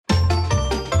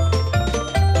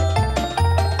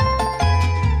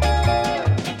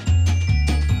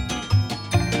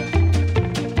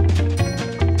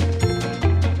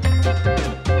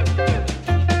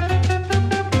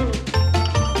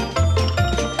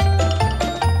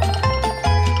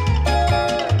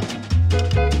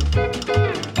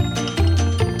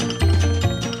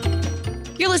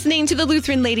listening to the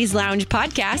Lutheran Ladies Lounge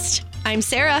podcast. I'm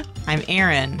Sarah. I'm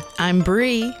Erin. I'm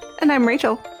Bree. And I'm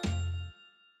Rachel.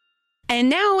 And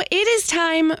now it is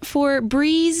time for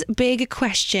Bree's Big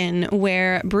Question,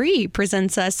 where Bree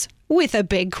presents us with a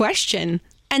big question,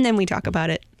 and then we talk about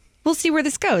it. We'll see where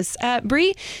this goes.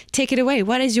 Bree, take it away.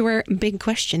 What is your big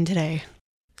question today?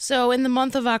 So in the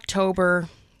month of October,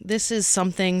 this is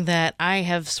something that I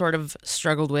have sort of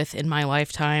struggled with in my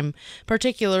lifetime,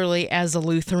 particularly as a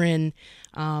Lutheran.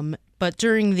 But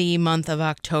during the month of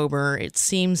October, it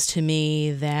seems to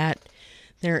me that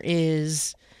there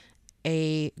is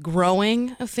a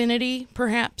growing affinity,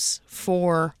 perhaps,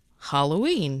 for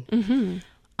Halloween.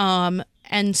 Mm-hmm.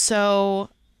 And so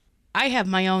I have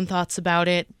my own thoughts about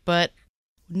it, but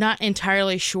not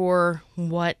entirely sure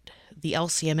what the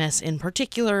LCMS in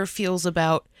particular feels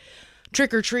about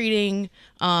trick-or-treating.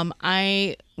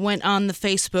 I went on the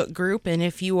Facebook group, and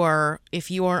if you are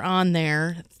on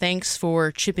there, thanks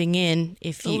for chipping in.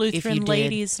 If you Lutheran did.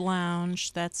 Ladies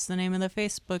Lounge, that's the name of the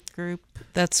Facebook group.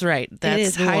 That's right. That's it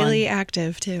is highly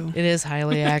active, too. It is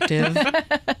highly active.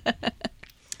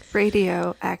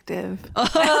 Radioactive.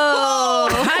 Oh,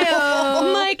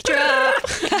 hi-oh. Mic drop.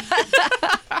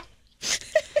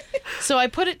 So I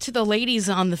put it to the ladies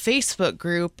on the Facebook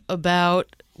group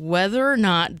about whether or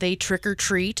not they trick or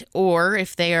treat, or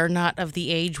if they are not of the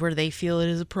age where they feel it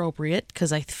is appropriate,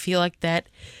 because I feel like that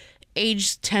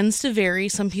age tends to vary.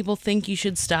 Some people think you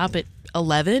should stop at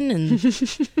 11, and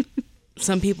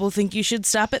some people think you should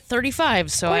stop at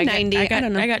 35. So or 90. I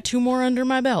don't know. I got 2 more under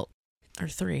my belt, or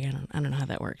 3. I don't know how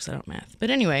that works. I don't math. But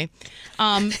anyway,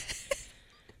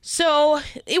 so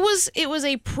it was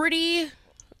a pretty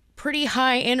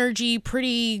high energy,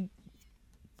 pretty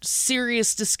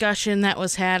serious discussion that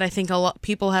was had. I think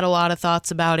people had a lot of thoughts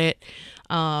about it,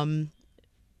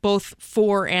 both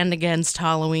for and against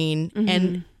Halloween. Mm-hmm.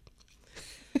 And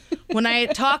when I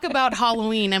talk about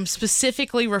Halloween, I'm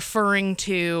specifically referring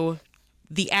to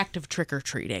the act of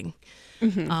trick-or-treating.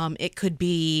 Mm-hmm. It could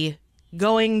be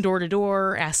going door to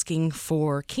door, asking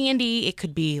for candy. It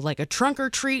could be like a trunk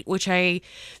or treat, which I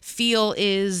feel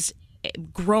is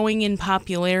growing in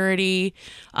popularity.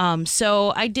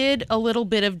 So I did a little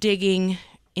bit of digging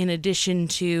in addition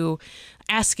to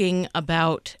asking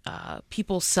about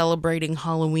people celebrating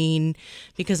Halloween,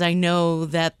 because I know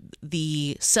that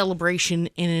the celebration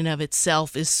in and of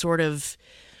itself is sort of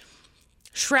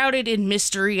shrouded in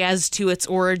mystery as to its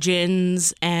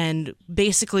origins, and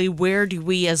basically where do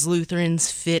we as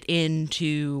Lutherans fit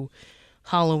into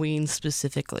Halloween,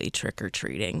 specifically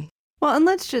trick-or-treating. Well, and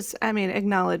let's just,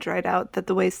 acknowledge right out that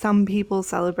the way some people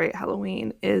celebrate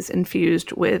Halloween is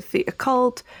infused with the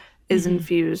occult, is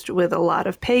infused with a lot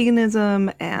of paganism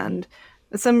and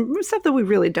some stuff that we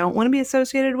really don't want to be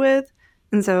associated with.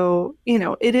 And so,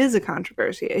 it is a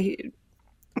controversy.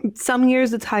 Some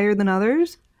years it's higher than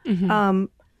others. Mm-hmm.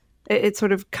 It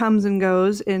sort of comes and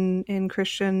goes in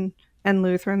Christian and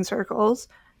Lutheran circles.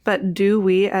 But do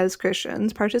we as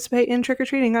Christians participate in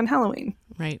trick-or-treating on Halloween?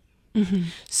 Right. Mm-hmm.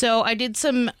 So I did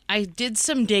some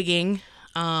digging,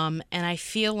 and I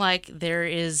feel like there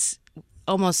is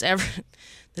almost every.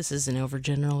 This is an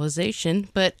overgeneralization,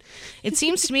 but it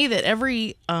seems to me that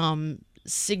every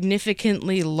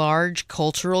significantly large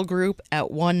cultural group at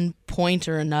one point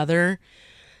or another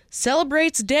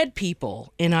celebrates dead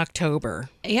people in October,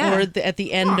 or at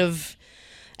the end of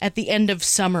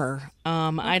summer.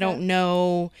 Okay. I don't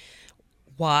know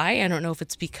why. I don't know if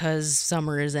it's because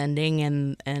summer is ending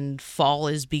and fall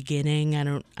is beginning.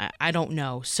 I don't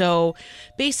know. So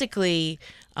basically,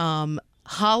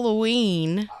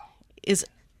 Halloween is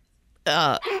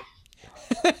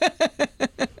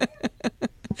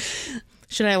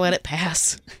should I let it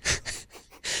pass?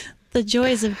 The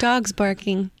joys of dogs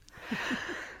barking.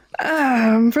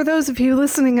 For those of you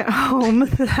listening at home,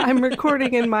 I'm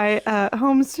recording in my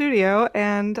home studio,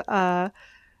 and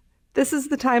this is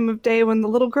the time of day when the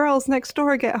little girls next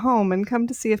door get home and come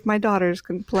to see if my daughters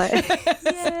can play.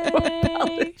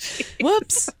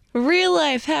 Whoops. Real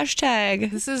life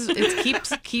hashtag.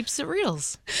 It keeps it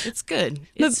reals. It's good.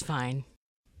 It's fine.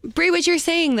 Bree, what you're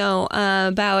saying though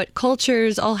about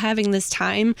cultures all having this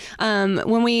time,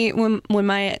 when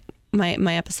my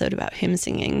episode about hymn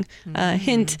singing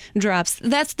hint drops,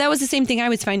 that was the same thing I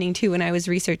was finding too when I was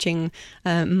researching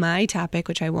my topic,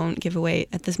 which I won't give away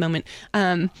at this moment.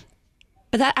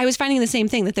 But that I was finding the same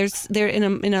thing, that there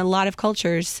in a lot of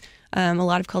cultures,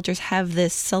 have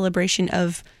this celebration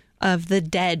of the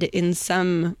dead in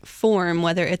some form,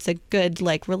 whether it's a good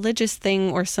like religious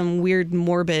thing or some weird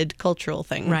morbid cultural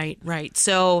thing. Right.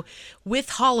 So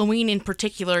with Halloween in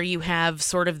particular, you have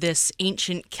sort of this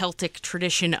ancient Celtic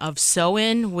tradition of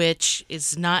Samhain, which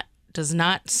is not does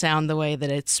not sound the way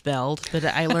that it's spelled, but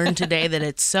I learned today that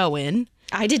it's Samhain.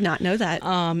 I did not know that.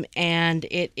 And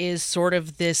it is sort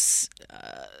of this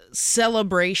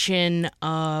celebration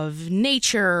of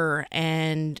nature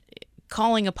and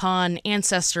calling upon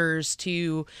ancestors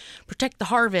to protect the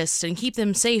harvest and keep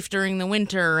them safe during the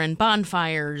winter, and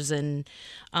bonfires, and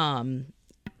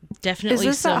definitely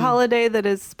Is this a holiday that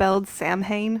is spelled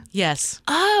Samhain? Yes.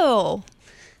 Oh,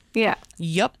 Yeah.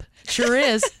 Yup. Sure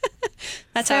is.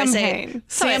 that's how I say it.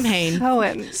 Samhain.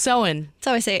 Samhain. Samhain. That's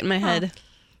how I say it in my head.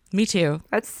 Me too.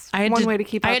 That's I had one way to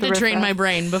keep out I had the to train riffraff. my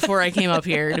brain before I came up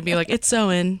here to be like, it's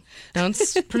Samhain. Don't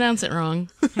pronounce it wrong.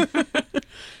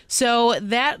 So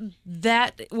that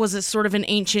was a sort of an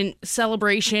ancient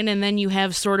celebration, and then you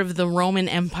have sort of the Roman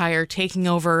Empire taking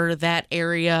over that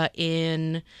area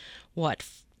in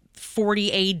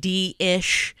 40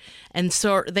 AD-ish, and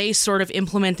so they sort of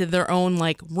implemented their own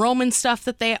like Roman stuff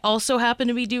that they also happen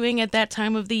to be doing at that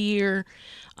time of the year.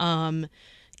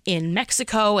 In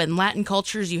Mexico and Latin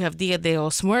cultures, you have Dia de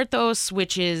los Muertos,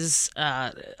 which is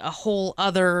a whole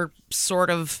other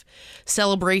sort of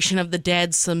celebration of the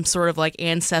dead, some sort of like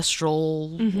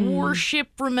ancestral worship,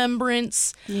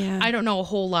 remembrance. Yeah. I don't know a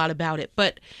whole lot about it,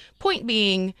 but point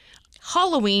being,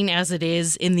 Halloween as it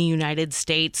is in the United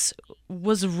States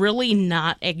was really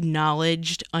not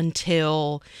acknowledged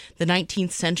until the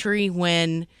 19th century,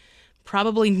 when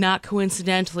probably not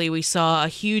coincidentally, we saw a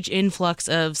huge influx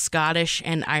of Scottish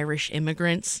and Irish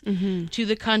immigrants to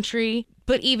the country.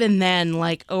 But even then,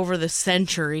 like over the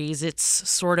centuries, it's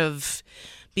sort of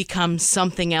become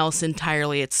something else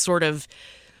entirely. It's sort of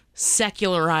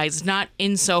secularized, not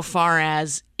insofar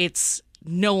as it's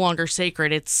no longer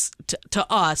sacred. It's to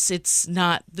us, it's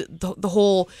not the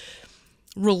whole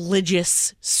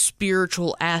religious,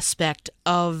 spiritual aspect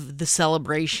of the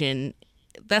celebration.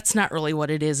 That's not really what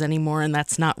it is anymore, and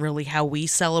that's not really how we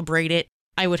celebrate it.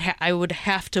 I would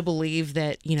have to believe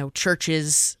that,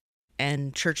 churches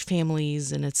and church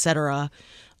families and etc.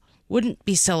 wouldn't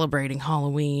be celebrating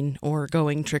Halloween or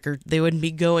they wouldn't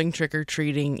be going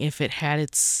trick-or-treating if it had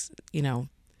its,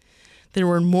 there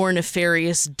were more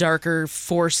nefarious, darker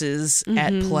forces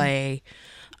at play.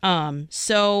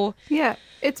 So Yeah,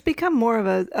 it's become more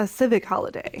of a civic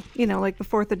holiday, like the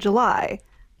 4th of July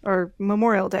or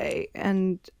Memorial Day.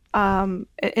 And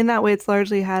in that way, it's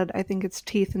largely had, I think, its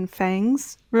teeth and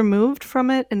fangs removed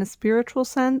from it in a spiritual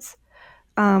sense,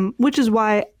 which is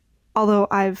why, although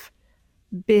I've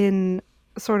been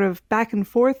sort of back and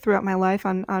forth throughout my life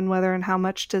on whether and how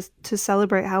much to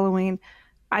celebrate Halloween,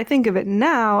 I think of it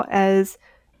now as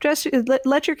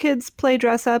let your kids play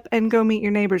dress up and go meet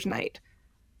your neighbor's night,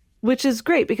 which is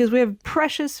great because we have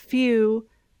precious few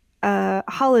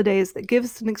holidays that give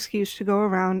us an excuse to go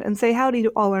around and say howdy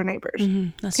to all our neighbors.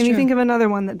 That's Can true. you think of another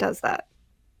one that does that?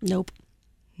 Nope.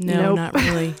 no, Nope. not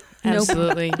really.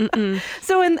 Absolutely.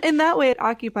 So in that way, it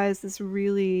occupies this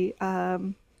really, I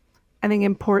think,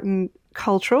 important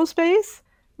cultural space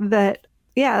that,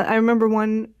 yeah, I remember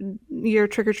one year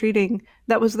trick-or-treating,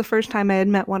 that was the first time I had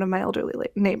met one of my elderly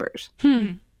neighbors.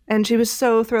 And she was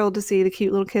so thrilled to see the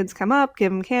cute little kids come up, give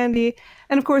them candy.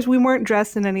 And of course, we weren't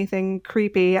dressed in anything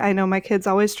creepy. I know my kids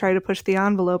always try to push the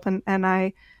envelope, and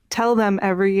I tell them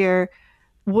every year,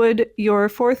 would your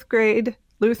 4th grade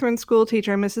Lutheran school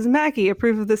teacher, Mrs. Mackey,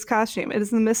 approve of this costume? It is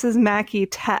the Mrs. Mackey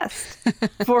test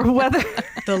for whether...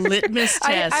 The litmus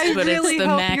test, I but really it's the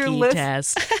hope you're Mackey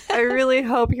test. I really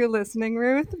hope you're listening,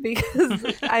 Ruth, because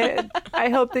I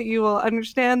hope that you will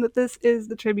understand that this is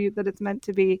the tribute that it's meant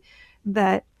to be,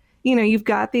 that you've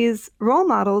got these role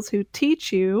models who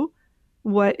teach you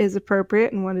what is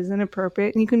appropriate and what is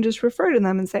inappropriate, and you can just refer to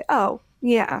them and say, oh,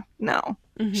 yeah, no,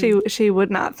 she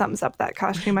would not thumbs up that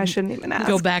costume. I shouldn't even ask.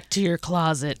 Go back to your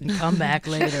closet and come back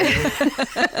later.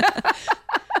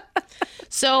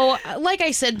 So, like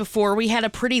I said before, we had a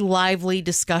pretty lively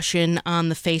discussion on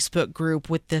the Facebook group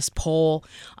with this poll.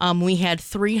 We had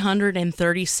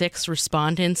 336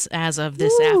 respondents as of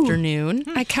this afternoon.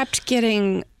 I kept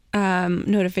getting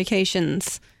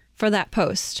notifications for that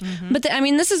post. But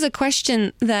this is a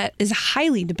question that is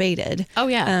highly debated. Oh,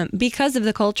 yeah. Because of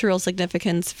the cultural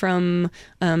significance from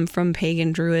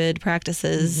pagan druid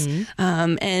practices.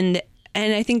 And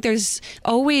I think there's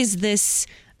always this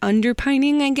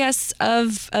underpinning, I guess,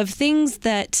 of things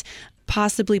that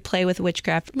possibly play with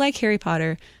witchcraft, like Harry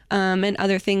Potter, and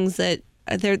other things that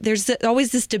there's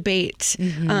always this debate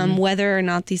whether or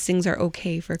not these things are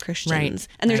okay for Christians. Right,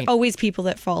 And there's right. always people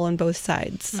that fall on both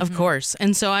sides. Of course.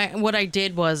 And so what I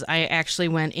did was I actually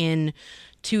went in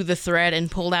to the thread and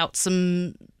pulled out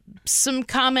some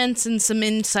comments and some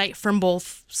insight from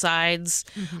both sides.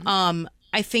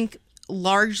 I think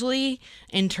largely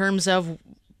in terms of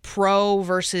pro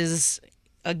versus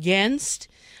against,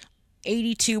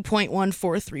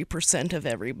 82.143% of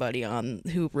everybody on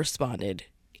who responded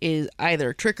is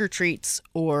either trick or treats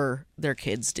or their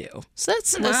kids do. So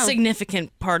that's a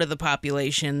significant part of the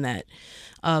population that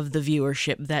of the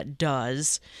viewership that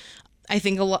does. I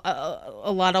think a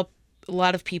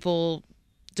lot of people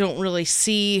don't really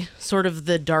see sort of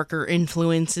the darker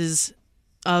influences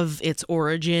of its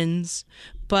origins,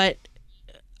 but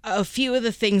a few of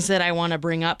the things that I want to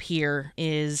bring up here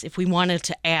is if we wanted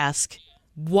to ask,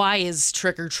 why is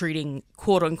trick-or-treating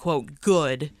quote-unquote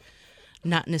good,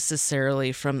 not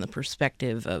necessarily from the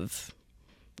perspective of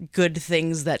good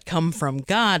things that come from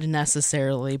God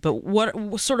necessarily, but what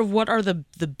are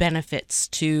the benefits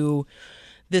to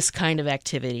this kind of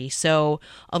activity? So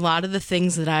a lot of the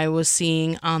things that I was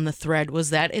seeing on the thread was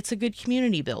that it's a good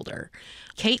community builder.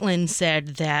 Caitlin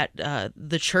said that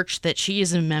the church that she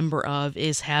is a member of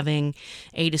is having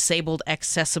a disabled,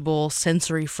 accessible,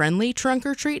 sensory-friendly trunk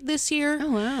or treat this year.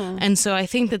 Oh, wow. And so I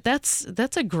think that's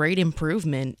a great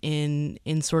improvement in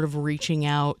sort of reaching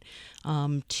out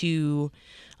to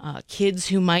kids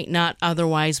who might not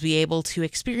otherwise be able to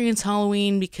experience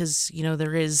Halloween because,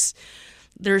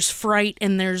 there's fright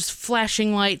and there's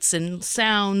flashing lights and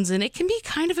sounds, and it can be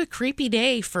kind of a creepy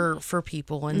day for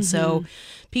people. And so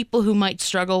people who might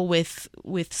struggle with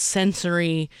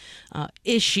sensory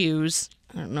issues,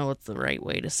 I don't know what's the right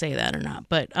way to say that or not,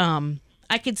 but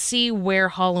I could see where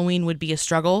Halloween would be a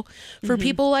struggle for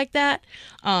people like that.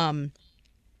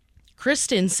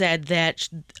 Kristen said that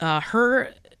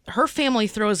her family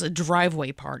throws a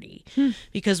driveway party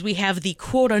because we have the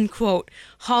quote-unquote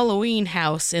Halloween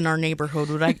house in our neighborhood,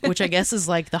 which I guess is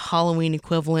like the Halloween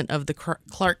equivalent of the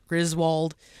Clark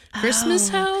Griswold Christmas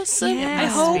house, I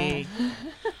hope.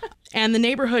 And the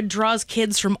neighborhood draws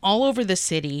kids from all over the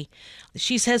city.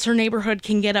 She says her neighborhood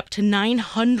can get up to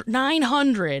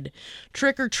 900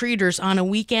 trick-or-treaters on a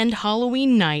weekend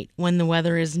Halloween night when the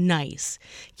weather is nice.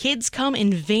 Kids come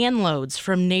in van loads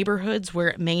from neighborhoods where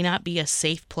it may not be a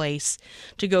safe place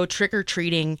to go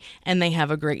trick-or-treating, and they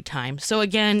have a great time. So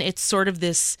again, it's sort of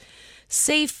this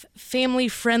safe,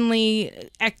 family-friendly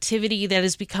activity that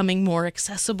is becoming more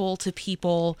accessible to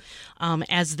people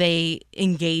as they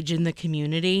engage in the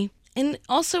community. And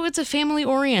also, it's a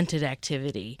family-oriented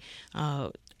activity.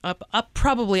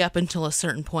 Probably up until a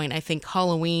certain point. I think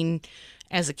Halloween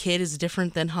as a kid is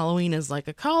different than Halloween as like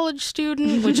a college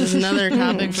student, which is another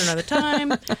topic for another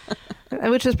time.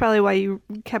 Which is probably why you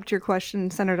kept your question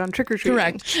centered on trick-or-treating.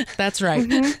 Correct. That's right.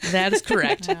 That is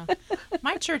correct. Yeah.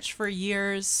 My church for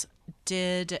years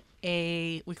did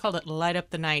we called it Light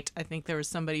Up the Night. I think there was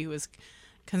somebody who was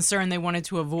concerned they wanted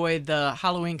to avoid the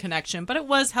Halloween connection, but it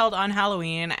was held on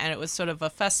Halloween, and it was sort of a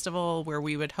festival where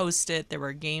we would host it. There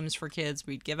were games for kids.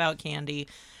 We'd give out candy.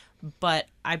 But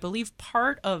I believe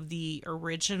part of the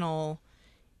original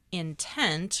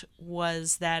intent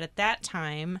was that at that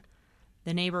time,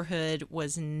 the neighborhood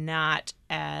was not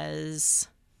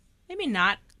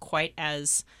quite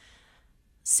as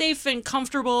safe and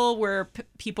comfortable, where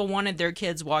people wanted their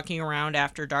kids walking around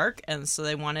after dark, and so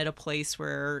they wanted a place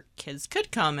where kids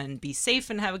could come and be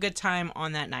safe and have a good time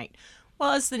on that night.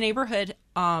 Well, as the neighborhood,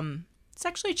 it's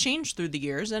actually changed through the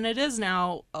years, and it is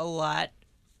now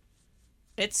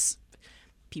it's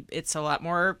a lot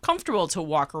more comfortable to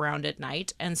walk around at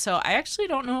night, and so I actually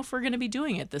don't know if we're going to be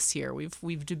doing it this year.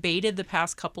 We've debated the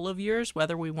past couple of years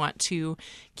whether we want to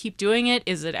keep doing it.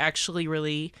 Is it actually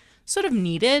really sort of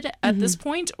needed at this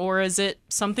point, or is it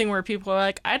something where people are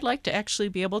like, I'd like to actually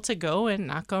be able to go and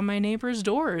knock on my neighbor's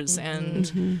doors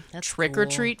and trick or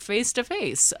treat face to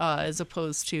face, as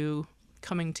opposed to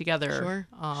coming together.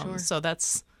 Sure. So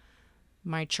that's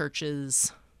my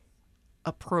church's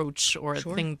approach or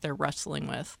thing they're wrestling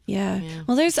with. Yeah.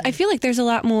 Well, I feel like there's a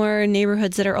lot more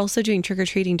neighborhoods that are also doing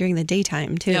trick-or-treating during the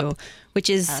daytime too, which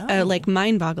is like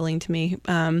mind-boggling to me.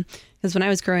 Because when I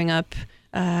was growing up,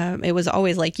 it was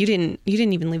always like you didn't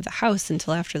even leave the house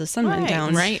until after the sun went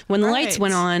down. Right. When the lights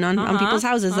went on people's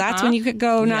houses, that's when you could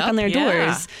go knock on their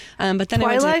doors. But then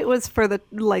Twilight was for the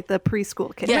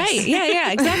preschool kids. Right.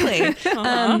 Yeah. Exactly.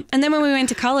 And then when we went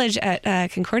to college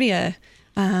at Concordia,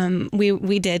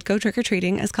 we did go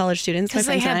trick-or-treating as college students. Because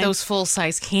they had those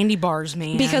full-size candy bars,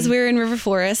 man. Because we were in River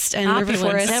Forest, and River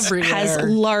Forest has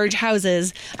large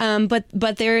houses.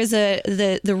 But there is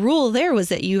the rule there was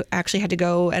that you actually had to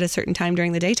go at a certain time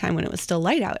during the daytime when it was still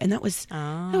light out, and that was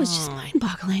just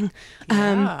mind-boggling.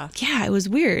 It was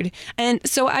weird. And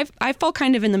so I fall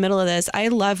kind of in the middle of this. I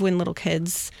love when little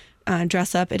kids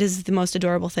dress up. It is the most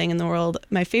adorable thing in the world.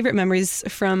 My favorite memories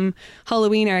from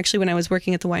Halloween are actually when I was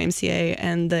working at the YMCA,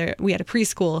 and we had a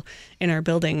preschool in our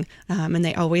building, and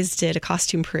they always did a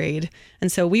costume parade.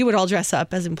 And so we would all dress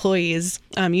up as employees,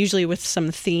 usually with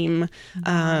some theme.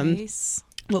 Nice.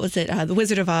 What was it? The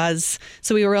Wizard of Oz.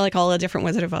 So we were like all the different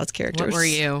Wizard of Oz characters. What were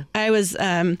you? I was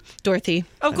Dorothy.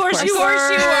 Of course you were.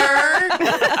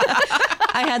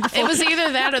 I had the full It was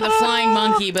either that or the flying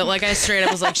monkey, but like I straight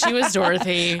up was like, she was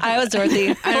Dorothy. I was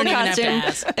Dorothy. I don't Full even have to costume.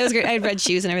 ask. It was great. I had red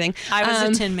shoes and everything. I was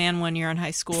a Tin Man one year in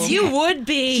high school. You would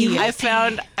be. I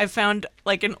found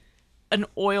like an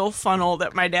oil funnel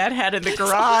that my dad had in the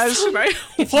garage, and I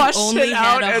washed only it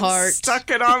had out a and heart.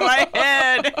 stuck it on my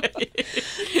head.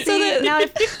 See, now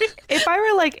if I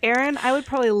were like Aaron, I would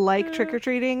probably like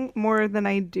trick-or-treating more than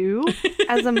I do.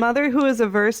 As a mother who is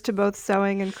averse to both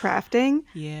sewing and crafting,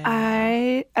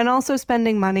 and also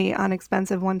spending money on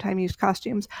expensive one-time use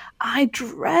costumes, I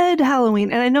dread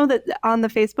Halloween. And I know that on the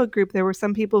Facebook group there were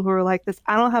some people who were like this.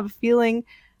 I don't have a feeling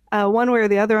one way or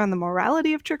the other on the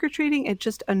morality of trick-or-treating. It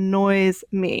just annoys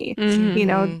me. You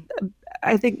know,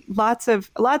 I think lots of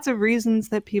reasons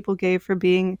that people gave for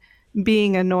being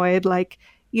annoyed, like,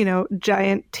 you know,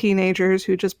 giant teenagers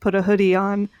who just put a hoodie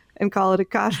on and call it a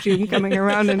costume coming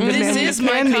around and This demanding is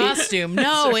my candy. costume.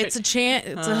 No, it's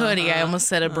a hoodie. I almost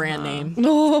said a brand name.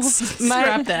 Oh,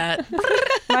 Scrap that.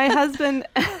 My husband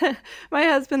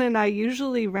and I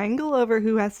usually wrangle over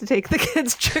who has to take the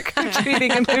kids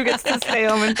trick-or-treating and who gets to stay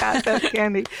home and pass out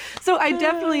candy. So I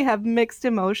definitely have mixed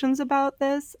emotions about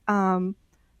this,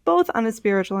 both on a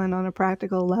spiritual and on a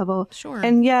practical level. Sure.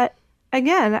 And yet,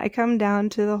 again, I come down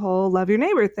to the whole love your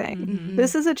neighbor thing. Mm-hmm.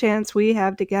 This is a chance we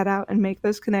have to get out and make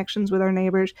those connections with our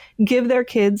neighbors, give their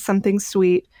kids something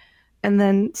sweet, and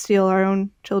then steal our own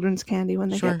children's candy when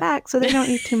they Sure. get back so they don't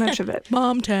eat too much of it.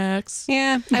 Mom tax.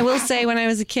 yeah. I will say when I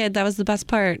was a kid, that was the best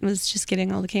part, was just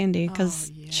getting all the candy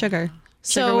because sugar.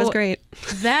 Sugar was great.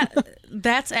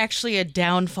 That's actually a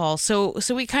downfall. So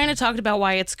we kind of talked about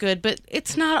why it's good, but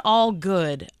it's not all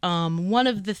good. One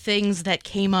of the things that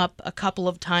came up a couple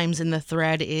of times in the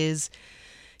thread is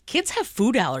kids have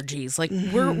food allergies. Like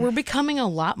we're becoming a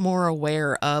lot more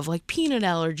aware of like peanut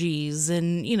allergies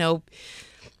and, you know,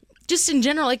 just in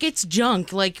general, like it's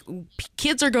junk. Like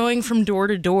kids are going from door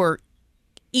to door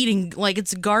eating like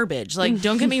it's garbage. Like,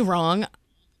 don't get me wrong.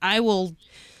 I will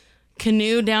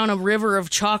canoe down a river of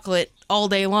chocolate all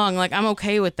day long. Like, I'm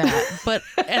okay with that. But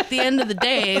at the end of the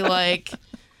day, like,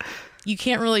 you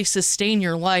can't really sustain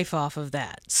your life off of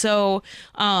that. So,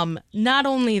 not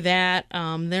only that,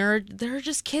 there are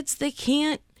just kids, they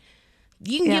can't,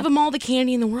 you can give them all the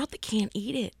candy in the world, they can't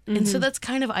eat it. And so that's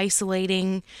kind of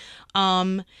isolating.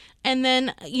 And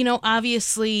then, you know,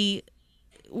 obviously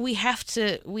we have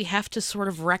to sort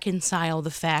of reconcile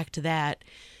the fact that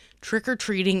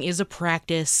trick-or-treating is a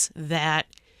practice that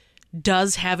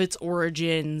does have its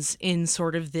origins in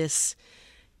sort of this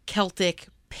Celtic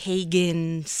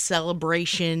pagan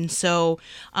celebration. So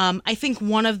I think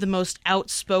one of the most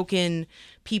outspoken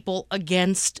people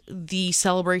against the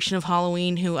celebration of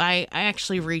Halloween, who I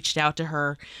actually reached out to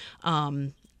her,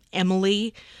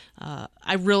 Emily.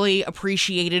 I really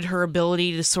appreciated her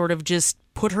ability to sort of just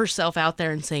put herself out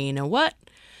there and say, you know what?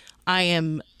 I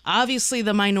am obviously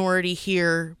the minority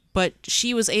here, but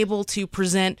she was able to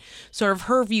present sort of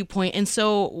her viewpoint. And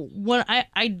so what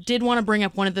I did want to bring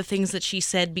up one of the things that she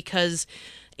said, because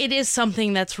it is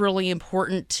something that's really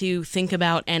important to think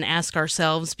about and ask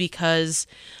ourselves, because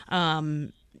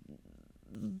the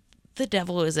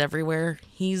devil is everywhere.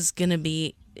 He's going to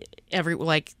be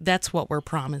that's what we're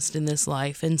promised in this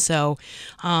life. And so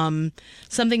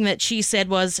something that she said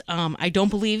was, I don't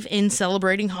believe in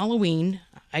celebrating Halloween.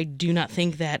 I do not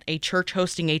think that a church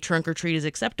hosting a trunk or treat is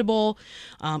acceptable.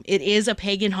 It is a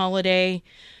pagan holiday.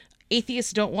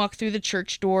 Atheists don't walk through the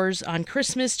church doors on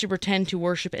Christmas to pretend to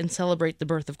worship and celebrate the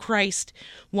birth of Christ.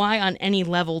 Why on any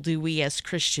level do we as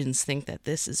Christians think that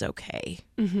this is okay?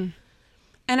 Mm-hmm.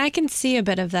 And I can see a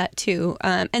bit of that too.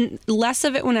 And less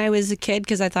of it when I was a kid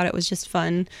because I thought it was just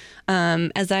fun.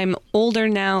 As I'm older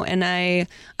now and I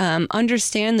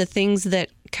understand the things that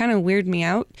kind of weird me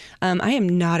out, I am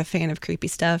not a fan of creepy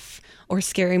stuff or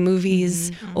scary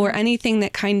movies or anything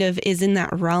that kind of is in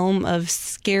that realm of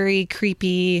scary,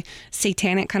 creepy,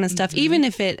 satanic kind of stuff, even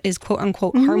if it is quote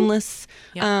unquote harmless.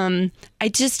 Yep.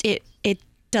 It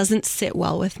doesn't sit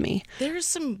well with me. There's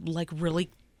some like really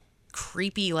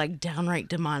creepy, like downright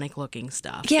demonic looking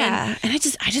stuff. Yeah, and I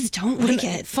just don't like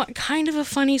it. Kind of a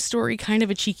funny story, kind of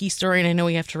a cheeky story, and I know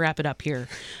we have to wrap it up here.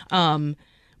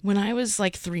 When I was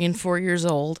like 3 and 4 years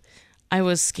old, I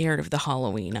was scared of the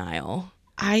Halloween aisle.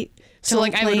 So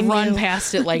like I would blame run you.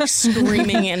 past it like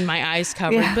screaming and my eyes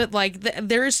covered. Yeah. But like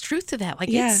there is truth to that. Like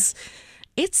Yeah.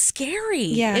 it's scary.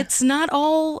 Yeah. It's not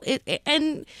all it,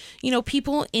 and you know,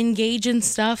 people engage in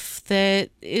stuff that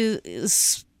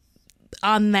is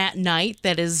on that night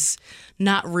that is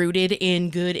not rooted in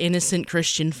good innocent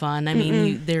Christian fun. I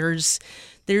mean, there's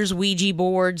Ouija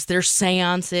boards, there's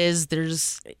seances,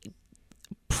 there's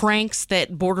pranks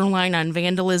that borderline on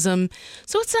vandalism.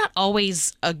 So it's not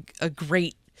always a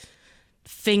great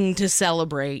thing to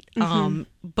celebrate.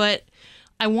 But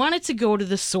I wanted to go to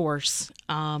the source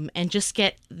and just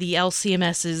get the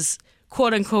LCMS's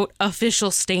quote unquote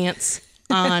official stance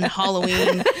on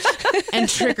Halloween and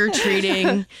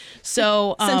trick-or-treating.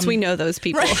 So Since we know those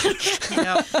people.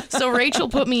 so Rachel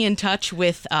put me in touch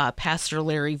with Pastor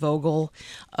Larry Vogel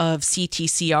of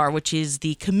CTCR, which is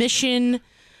the Commission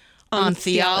on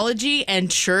Theology and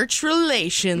Church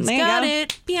Relations. There you Got go.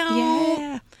 it. Pew.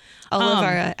 Yeah. I love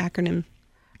our acronym.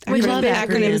 We love love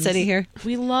acronym acronyms. city here.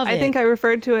 We love it. I think I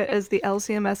referred to it as the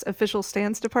LCMS official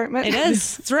stance department. It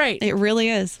is. that's right. It really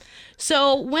is.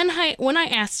 So when I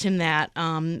asked him that,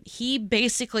 he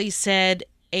basically said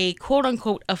a quote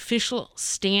unquote official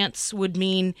stance would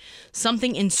mean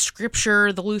something in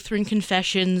Scripture, the Lutheran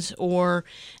Confessions, or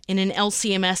in an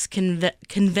LCMS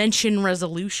convention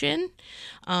resolution.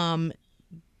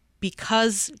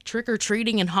 Because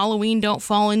trick-or-treating and Halloween don't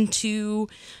fall into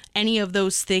any of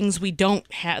those things, we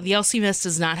don't have, the LCMS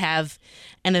does not have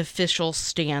an official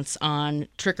stance on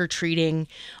trick-or-treating.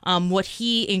 What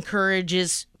he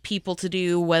encourages people to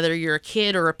do, whether you're a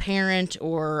kid or a parent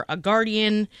or a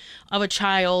guardian of a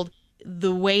child,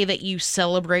 the way that you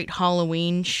celebrate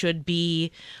Halloween should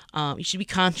be, you should be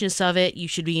conscious of it. You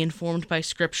should be informed by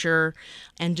Scripture,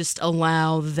 and just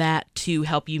allow that to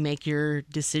help you make your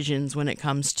decisions when it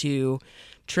comes to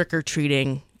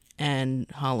trick-or-treating and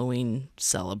Halloween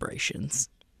celebrations.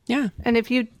 Yeah. And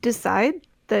if you decide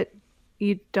that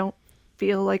you don't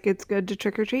feel like it's good to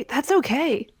trick or treat, that's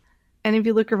okay. And if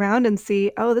you look around and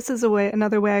see, oh, this is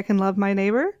another way I can love my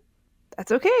neighbor,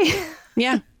 that's okay.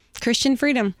 Yeah. Christian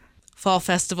freedom. Fall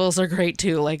festivals are great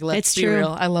too. Like, let's It's be true.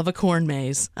 real. I love a corn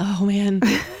maze. Oh, man.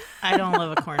 I don't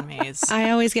love a corn maze.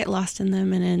 I always get lost in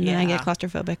them and then I get Yeah.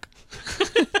 claustrophobic.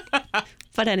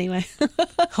 But anyway.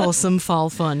 Wholesome fall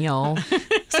fun, y'all.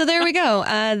 So there we go.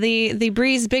 The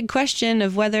Bree's big question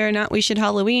of whether or not we should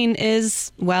Halloween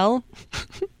is, well,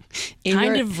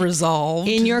 Kind of resolved.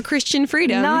 in your Christian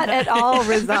freedom. Not at all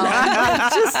resolved.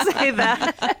 Let's just say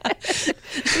that.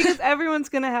 Because everyone's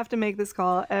going to have to make this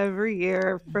call every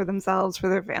year for themselves, for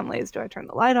their families. Do I turn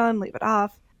the light on, leave it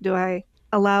off? Do I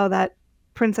allow that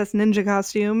princess ninja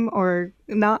costume or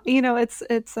not? You know, it's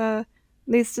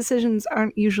these decisions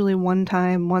aren't usually one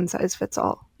time, one size fits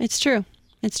all. It's true.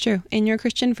 It's true. In your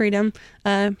Christian freedom,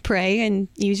 pray and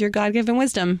use your God-given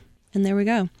wisdom. And there we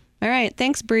go. All right.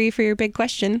 Thanks, Bree, for your big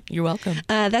question. You're welcome.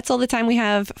 That's all the time we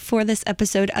have for this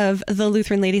episode of the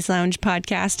Lutheran Ladies Lounge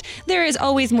podcast. There is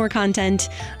always more content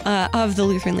of the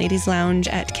Lutheran Ladies Lounge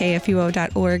at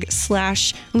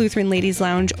kfuo.org/Lutheran Ladies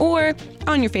Lounge, or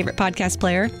on your favorite podcast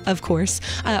player, of course,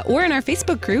 or in our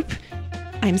Facebook group.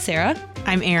 I'm Sarah.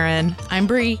 I'm Erin. I'm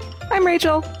Bree. I'm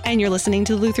Rachel. And you're listening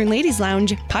to the Lutheran Ladies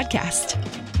Lounge podcast.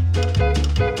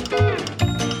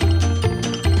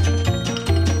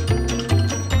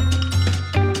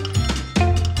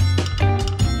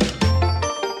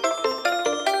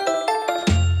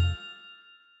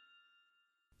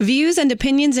 Views and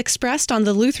opinions expressed on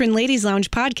the Lutheran Ladies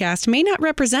Lounge podcast may not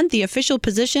represent the official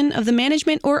position of the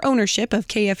management or ownership of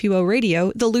KFUO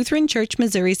Radio, the Lutheran Church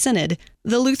Missouri Synod.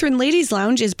 The Lutheran Ladies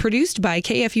Lounge is produced by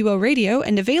KFUO Radio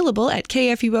and available at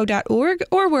kfuo.org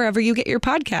or wherever you get your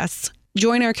podcasts.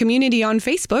 Join our community on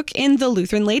Facebook in the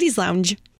Lutheran Ladies Lounge.